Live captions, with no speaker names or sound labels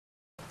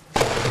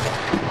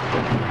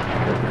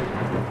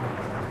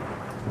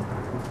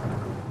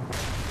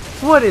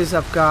What is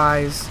up,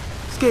 guys?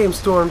 It's Game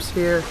Storms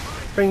here,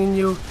 bringing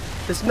you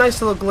this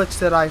nice little glitch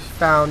that I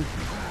found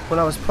when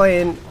I was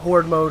playing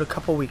Horde mode a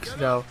couple weeks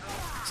ago.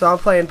 So I'm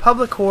playing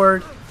public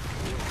Horde,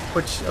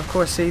 which of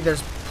course, see,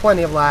 there's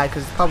plenty of lag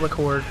because it's public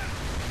Horde.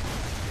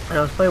 And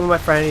I was playing with my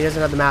friend. He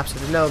doesn't have the map, so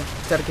there's no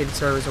dedicated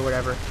servers or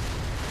whatever.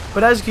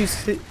 But as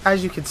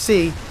you can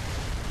see,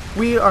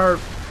 we are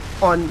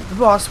on the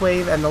boss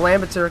wave, and the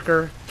Lambent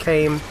Berserker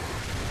came,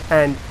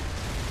 and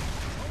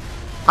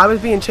I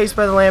was being chased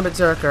by the Lambent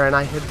Berserker, and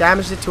I had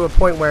damaged it to a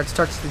point where it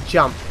starts to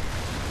jump.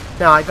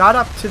 Now I got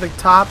up to the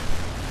top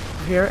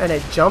here, and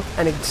it jumped,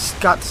 and it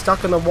got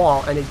stuck on the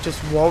wall, and it just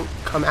won't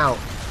come out.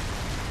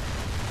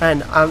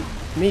 And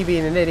me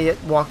being an idiot,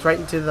 walked right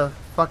into the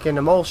fucking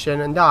emulsion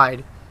and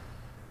died.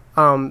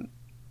 As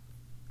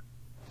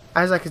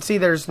I can see,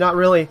 there's not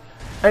really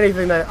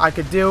anything that I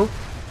could do,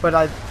 but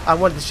I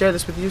wanted to share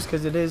this with you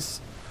because it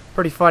is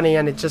pretty funny,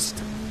 and it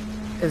just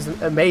is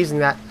amazing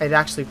that it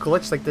actually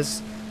glitched like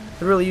this.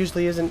 There really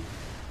usually isn't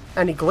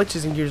any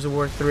glitches in Gears of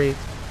War 3,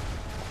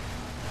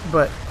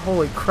 but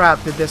holy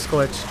crap did this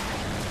glitch.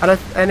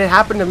 And it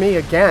happened to me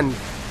again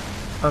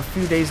a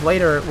few days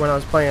later when I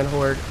was playing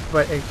Horde,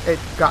 but it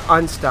got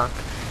unstuck.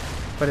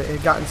 But it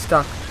had gotten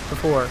stuck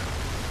before.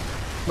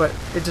 But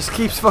it just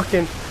keeps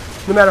fucking,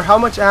 no matter how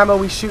much ammo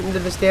we shoot into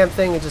this damn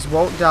thing, it just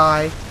won't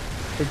die.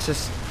 It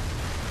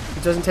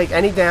doesn't take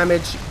any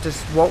damage, it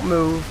just won't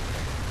move.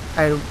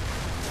 And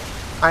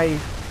I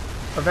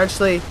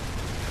eventually,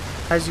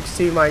 as you can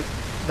see,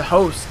 the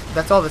host,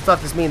 that's all the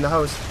stuff is me and the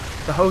host.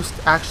 The host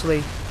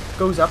actually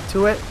goes up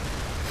to it,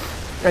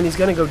 and he's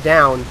gonna go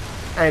down.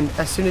 And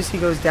as soon as he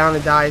goes down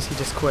and dies, he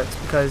just quits,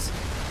 because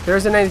there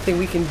isn't anything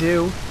we can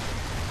do.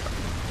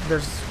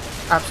 There's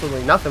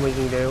absolutely nothing we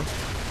can do.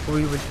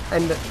 We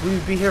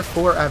would be here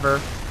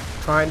forever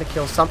trying to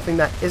kill something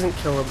that isn't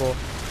killable.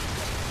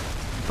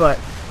 But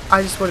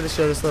I just wanted to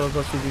share this little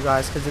glitch with you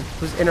guys because it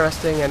was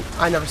interesting, and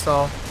I never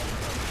saw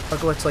a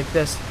glitch like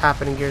this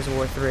happen in Gears of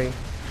War 3.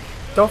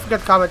 Don't forget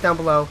to comment down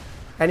below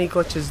any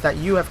glitches that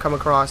you have come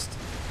across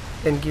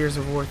in Gears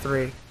of War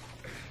 3,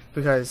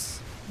 because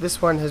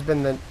this one has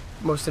been the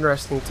most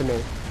interesting to me.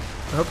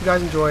 I hope you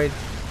guys enjoyed.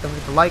 Don't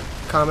forget to like,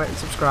 comment, and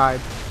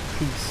subscribe.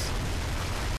 Peace.